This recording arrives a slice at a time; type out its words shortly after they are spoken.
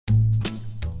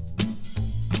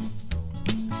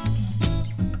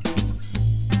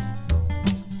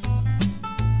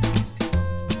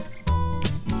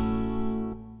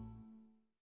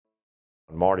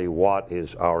Marty Watt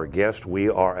is our guest. We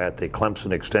are at the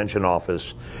Clemson Extension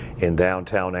office in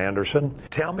downtown Anderson.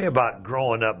 Tell me about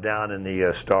growing up down in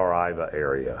the Star Iva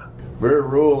area. Very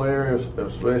rural areas,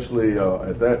 especially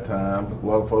at that time. A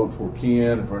lot of folks were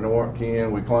kin. If they weren't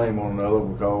kin, we claimed one another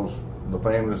because the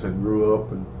families had grew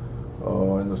up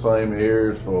in the same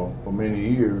areas for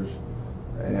many years.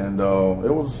 And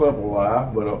it was a simple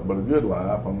life, but a good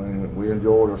life. I mean, we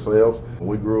enjoyed ourselves.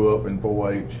 We grew up in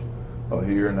 4-H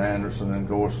here in Anderson, and of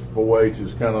course 4-H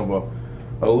is kind of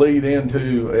a lead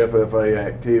into FFA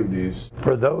activities.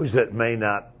 For those that may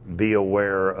not be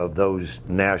aware of those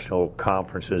national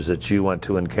conferences that you went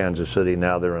to in Kansas City,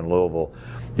 now they're in Louisville,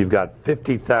 you've got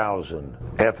 50,000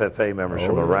 FFA members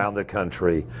from around the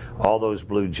country, all those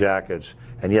blue jackets,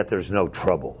 and yet there's no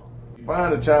trouble. You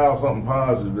find a child something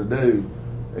positive to do,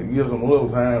 it gives them a little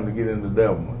time to get into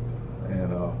development.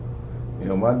 And you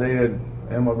know, my dad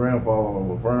and my grandfather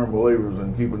were firm believers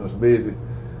in keeping us busy.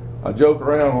 I joke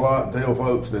around a lot and tell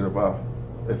folks that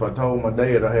if I told my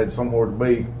dad I had somewhere to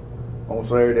be on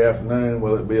Saturday afternoon,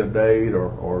 whether it be a date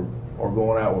or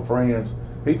going out with friends,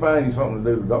 he'd find you something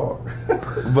to do in the dark.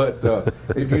 But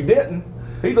if you didn't,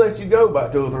 he'd let you go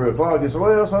about 2 or 3 o'clock. He said,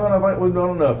 "Well, son, I think we've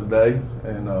done enough today."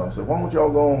 And so why don't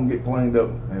y'all go on and get cleaned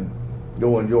up and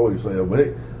go enjoy yourself. But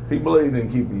he believed in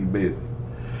keeping you busy.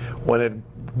 When it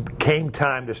came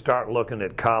time to start looking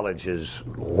at colleges,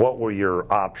 what were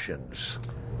your options?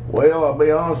 Well, I'll be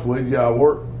honest with you, I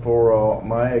worked for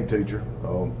my ag teacher,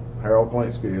 Harold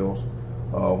Plant Skills,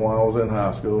 when I was in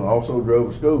high school. I also drove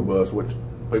a school bus, which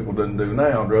people didn't do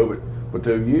now. I drove it for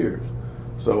 2 years.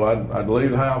 So I'd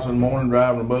leave the house in the morning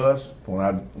driving the bus.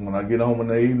 When I'd get home in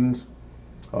the evenings,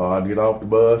 I'd get off the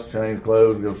bus, change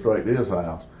clothes, and go straight to his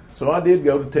house. So I did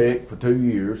go to Tech for 2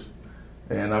 years,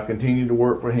 and I continued to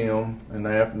work for him in the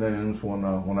afternoons when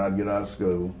I'd get out of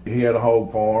school. He had a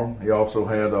hog farm. He also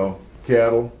had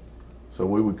cattle, so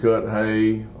we would cut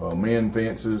hay, mend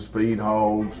fences, feed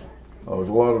hogs. There was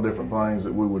a lot of different things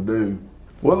that we would do.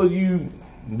 Whether you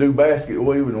do basket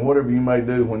weaving or whatever you may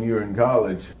do when you're in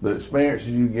college, the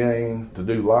experiences you gain to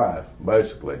do life,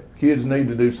 basically. Kids need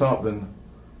to do something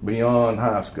beyond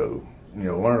high school. You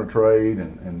know, learn a trade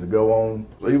and to go on.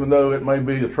 So even though it may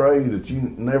be a trade that you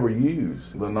never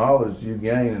use, the knowledge you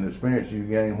gain and the experience you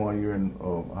gain while you're in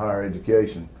higher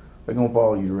education, they're going to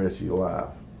follow you the rest of your life.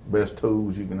 Best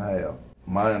tools you can have.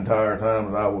 My entire time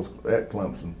that I was at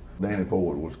Clemson, Danny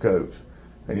Ford was coach.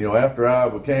 And you know, after I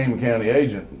became a county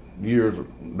agent years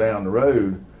down the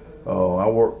road, I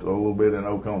worked a little bit in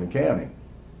Oconee County.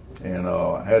 And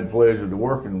I had the pleasure to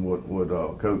working with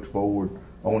Coach Ford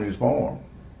on his farm.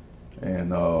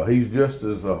 And he's just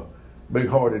as a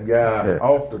big-hearted guy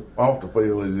off the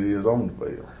field as he is on the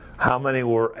field. How many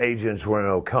agents were in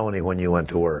Oconee when you went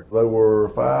to work? There were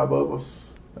 5 of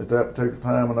us at that particular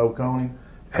time in Oconee.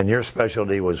 And your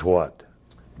specialty was what?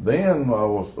 Then it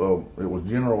was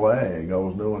general ag. I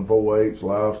was doing 4-H,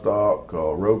 livestock,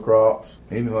 row crops,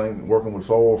 anything, working with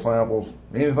soil samples,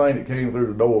 anything that came through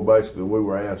the door, basically, we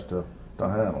were asked to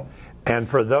handle. And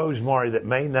for those, Marty, that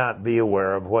may not be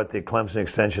aware of what the Clemson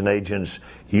Extension agents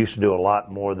used to do a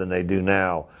lot more than they do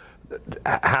now,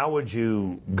 how would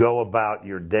you go about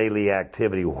your daily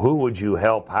activity? Who would you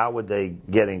help? How would they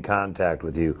get in contact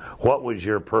with you? What was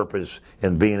your purpose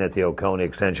in being at the Oconee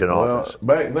Extension office?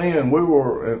 Well, back then, we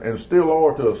were, and still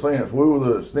are to a sense, we were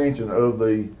the extension of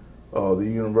the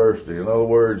university. In other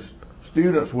words,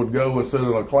 students would go and sit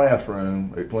in a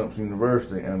classroom at Clemson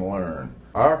University and learn.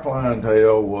 Our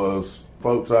clientele was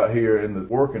folks out here in the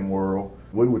working world.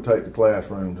 We would take the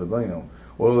classroom to them.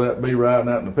 Whether that be riding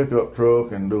out in the pickup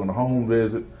truck and doing a home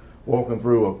visit, walking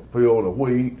through a field of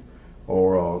wheat,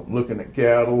 or looking at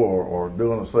cattle, or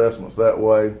doing assessments that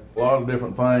way. A lot of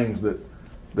different things that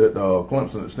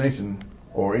Clemson Extension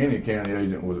or any county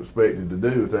agent was expected to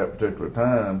do at that particular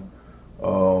time,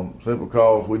 simply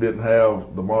because we didn't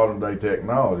have the modern day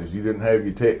technologies. You didn't have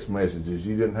your text messages.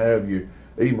 You didn't have your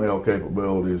email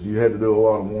capabilities. You had to do a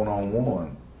lot of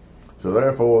one-on-one. So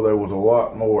therefore, there was a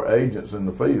lot more agents in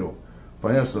the field.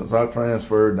 For instance, I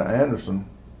transferred to Anderson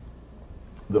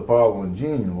the following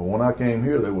June. Well, when I came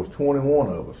here, there was 21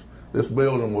 of us. This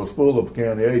building was full of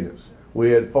county agents.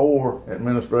 We had 4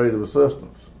 administrative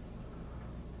assistants.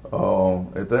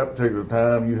 At that particular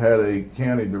time, you had a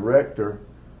county director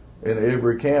in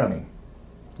every county.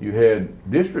 You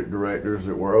had district directors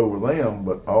that were over them,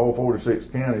 but all 46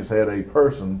 counties had a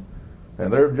person,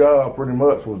 and their job pretty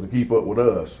much was to keep up with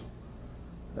us.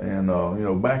 And you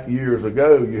know, back years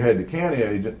ago, you had the county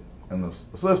agent and the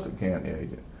assistant county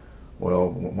agent. Well,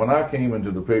 when I came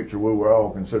into the picture, we were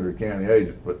all considered county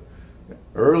agents, but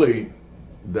early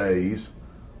days,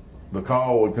 the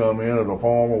call would come in, or the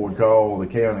farmer would call the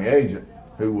county agent,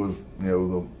 who was,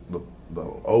 the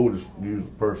oldest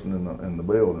used person in the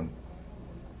building,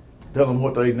 tell them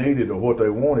what they needed or what they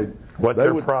wanted. What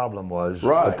their problem was,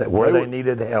 right? Where they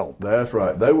needed help. That's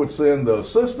right. They would send the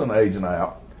assistant agent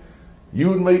out. You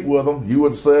would meet with them. You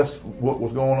would assess what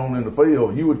was going on in the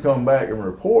field. You would come back and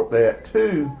report that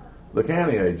to the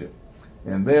county agent,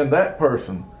 and then that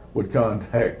person would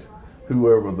contact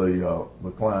whoever the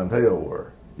clientele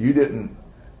were. You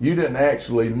didn't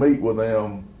actually meet with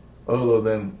them other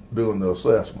than doing the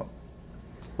assessment.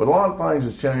 But a lot of things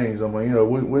has changed. I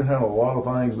mean, we handle a lot of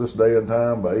things this day and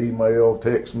time by email,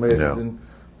 text messaging.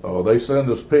 Yeah. They send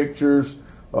us pictures,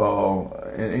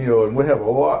 and we have a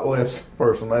lot less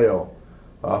personnel.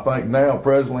 I think now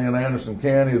presently in Anderson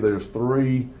County there's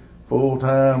 3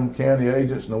 full-time county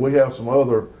agents. Now we have some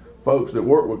other folks that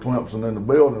work with Clemson in the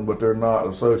building, but they're not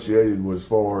associated with as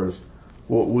far as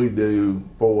what we do,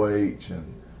 4-H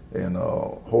and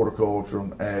horticulture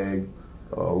and ag,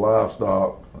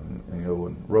 livestock,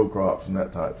 and row crops and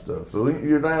that type of stuff. So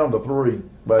you're down to 3.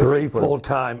 3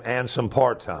 full-time and some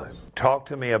part-time. Talk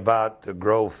to me about the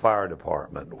Grove Fire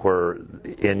Department, where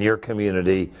in your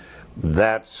community,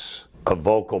 that's a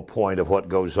vocal point of what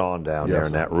goes on down there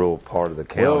in that rural part of the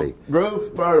county. Well,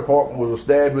 Grove Fire Department was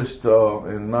established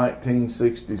in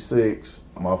 1966.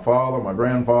 My father, my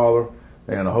grandfather,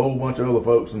 and a whole bunch of other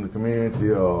folks in the community,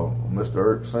 Mr.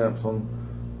 Eric Simpson,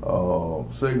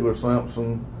 Sigler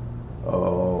Simpson,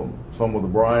 some of the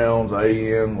Browns,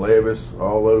 A.N., Levis,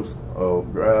 all those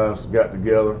guys got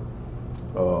together.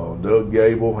 Doug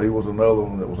Gable, he was another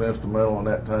one that was instrumental in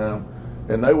that time.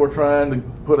 And they were trying to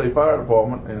put a fire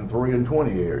department in 3 and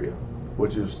 20 area,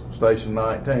 which is Station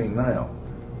 19 now.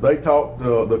 They talked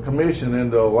the commission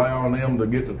into allowing them to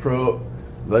get the truck.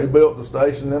 They built the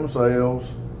station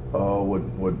themselves.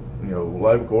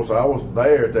 Of course, I was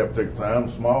there at that particular time,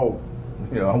 small.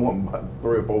 I wasn't about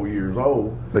 3 or 4 years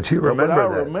old. But you remember that? I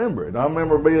remember it. I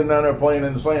remember being down there playing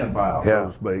in the sand pile, so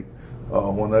to speak,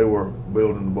 when they were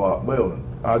building the block building.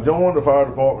 I joined the fire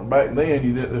department back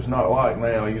then. It's not like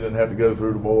now. You didn't have to go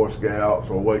through the Boy Scouts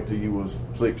or wait till you was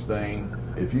 16.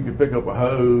 If you could pick up a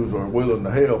hose or willing to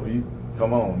help, you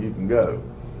come on, you can go.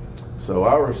 So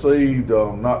I received,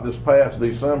 not this past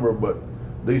December, but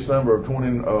December of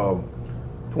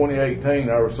 2018,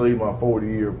 I received my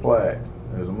 40-year plaque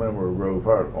as a member of Grove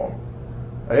Fire Department.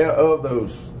 Of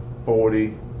those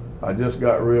 40, I just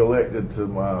got reelected to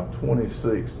my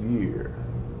 26th year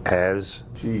as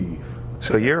chief.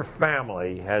 So your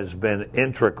family has been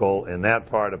integral in that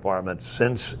fire department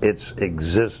since its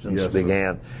existence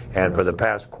began, and for the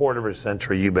past quarter of a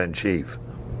century you've been chief.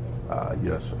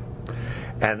 Yes, sir.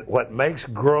 And what makes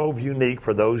Grove unique,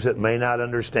 for those that may not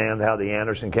understand how the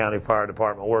Anderson County Fire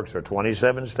Department works, there are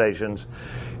 27 stations,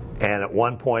 and at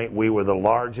one point we were the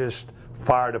largest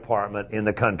fire department in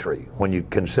the country when you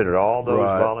consider all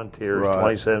those volunteers.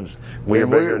 27. We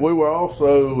were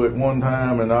also at one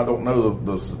time, and I don't know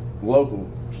the local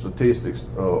statistics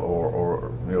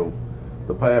or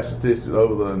the past statistics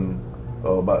other than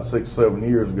about 6 or 7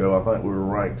 years ago. I think we were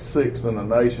ranked 6th in the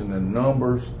nation in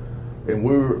numbers, and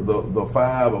we were the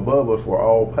 5 above us were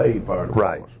all paid fire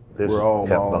departments. Right. We're all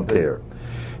volunteer.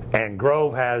 And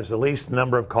Grove has the least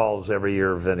number of calls every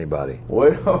year of anybody.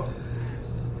 Well,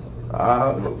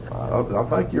 I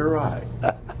think you're right.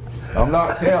 I'm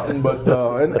not counting, but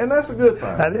and that's a good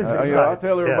thing. That is right. I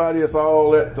tell everybody it's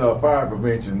all that fire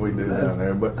prevention we do down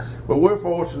there. But we're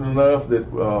fortunate enough that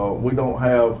we don't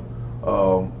have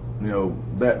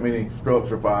that many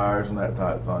structure fires and that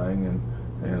type of thing.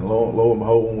 And lo and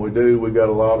behold, when we do, we got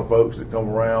a lot of folks that come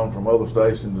around from other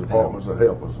stations and departments that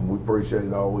help us, and we appreciate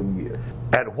it all we can get.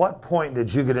 At what point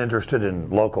did you get interested in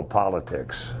local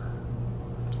politics?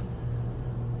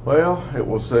 Well, it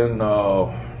was in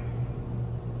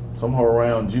somewhere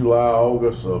around July,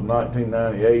 August of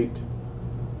 1998.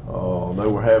 They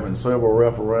were having several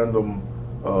referendum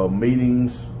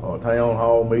meetings, town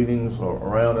hall meetings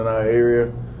around in our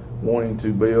area, wanting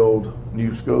to build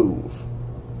new schools.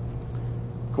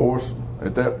 Of course,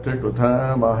 at that particular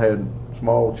time, I had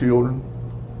small children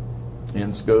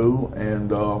in school,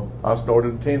 and I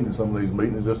started attending some of these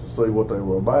meetings just to see what they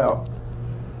were about.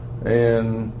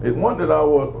 And it wasn't that I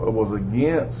was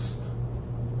against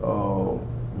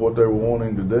what they were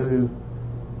wanting to do.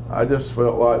 I just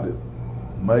felt like that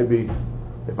maybe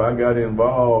if I got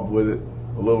involved with it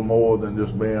a little more than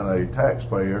just being a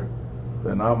taxpayer,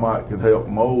 then I could help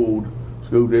mold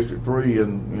School District 3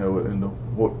 into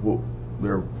what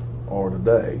there are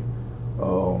today.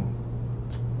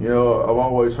 I've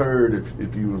always heard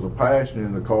if you was a passenger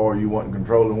in the car, you wasn't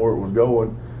controlling where it was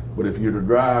going, but if you're the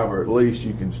driver, at least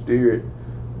you can steer it.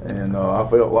 And I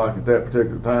felt like at that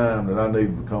particular time that I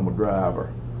needed to become a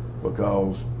driver,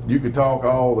 because you could talk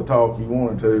all the talk you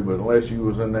wanted to, but unless you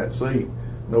was in that seat,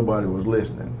 nobody was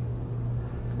listening.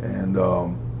 And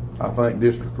I think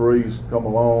District 3's come a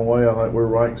long way. I think we're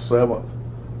ranked 7th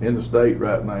in the state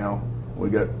right now. We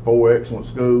got 4 excellent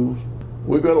schools.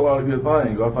 We've got a lot of good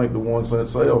things. I think the 1-cent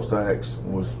sales tax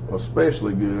was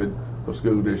especially good for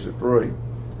School District 3.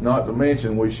 Not to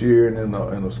mention we sharing in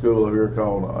a school over here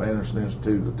called Anderson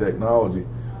Institute of Technology.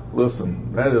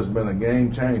 Listen, that has been a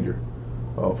game changer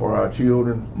for our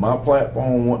children. My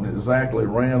platform wasn't exactly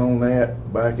ran on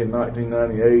that back in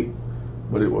 1998,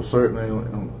 but it was certainly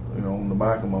on the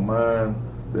back of my mind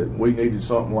that we needed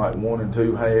something like 1 and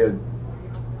 2 had.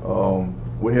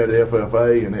 We had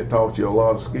FFA, and it taught you a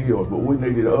lot of skills, but we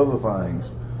needed other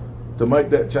things to make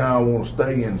that child want to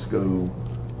stay in school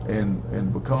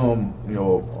and become,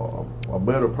 a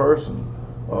better person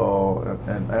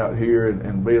and out here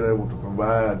and being able to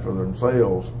provide for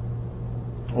themselves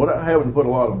without having to put a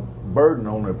lot of burden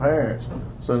on their parents,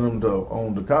 send them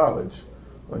on to college.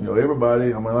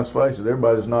 Everybody, let's face it,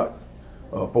 everybody's not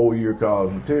 4-year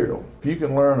college material. If you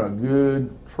can learn a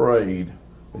good trade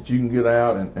that you can get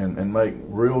out and make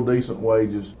real decent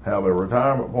wages, have a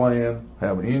retirement plan,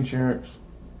 have insurance,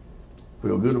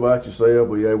 feel good about yourself,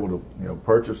 be able to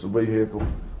purchase a vehicle,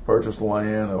 purchase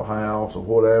land, a house, or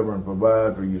whatever, and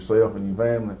provide for yourself and your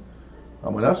family.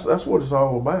 That's what it's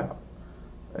all about.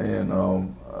 And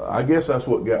I guess that's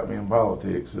what got me in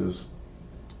politics, is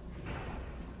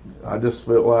I just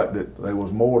felt like that there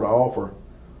was more to offer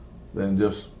than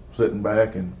just sitting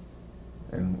back and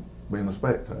being a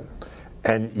spectator.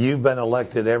 And you've been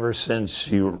elected ever since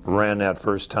you ran that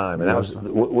first time. And yes.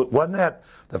 Wasn't that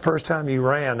the first time you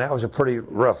ran? That was a pretty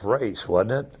rough race,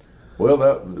 wasn't it? Well,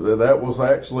 that was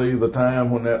actually the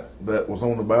time when that was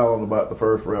on the ballot about the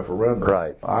first referendum.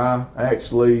 Right. I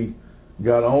actually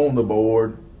got on the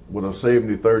board with a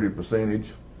 70-30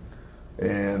 percentage,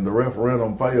 and the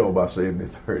referendum failed by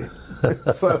 70-30.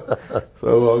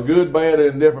 so good, bad,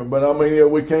 and different. But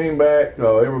we came back.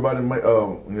 Everybody,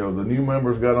 the new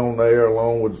members got on there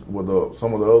along with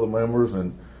some of the other members,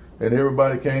 and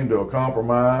everybody came to a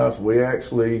compromise. We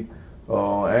actually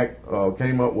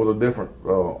came up with a different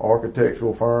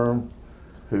architectural firm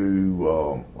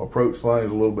who approached things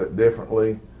a little bit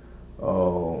differently.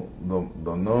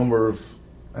 The numbers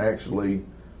actually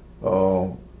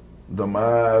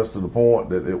demised to the point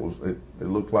that it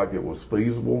looked like it was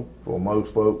feasible for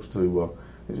most folks to.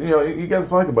 You got to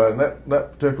think about it. In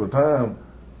that particular time,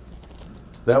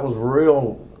 that was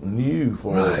real new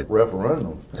for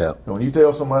referendums. Yeah. And when you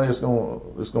tell somebody it's going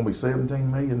to be $17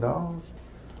 million,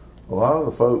 a lot of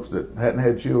the folks that hadn't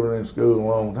had children in school in a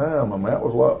long time, that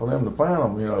was a lot for them to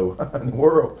find them, in the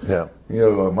world. Yeah.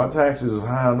 My taxes is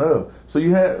high enough. So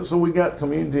we got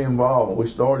community involvement. We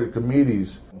started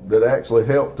committees that actually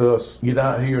helped us get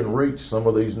out here and reach some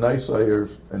of these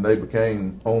naysayers, and they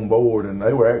became on board, and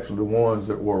they were actually the ones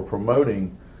that were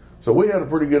promoting. So we had a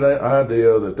pretty good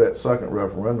idea that second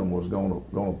referendum was going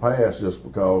to pass just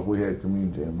because we had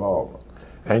community involvement.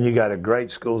 And you got a great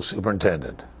school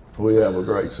superintendent. We have a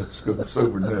great school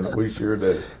superintendent. We sure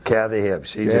do. Kathy Hibbs.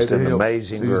 She's just an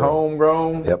amazing girl. She's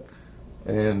homegrown. Yep.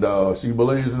 And she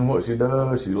believes in what she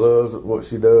does. She loves what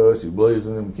she does. She believes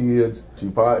in them kids. She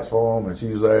fights for them, and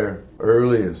she's there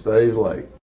early and stays late.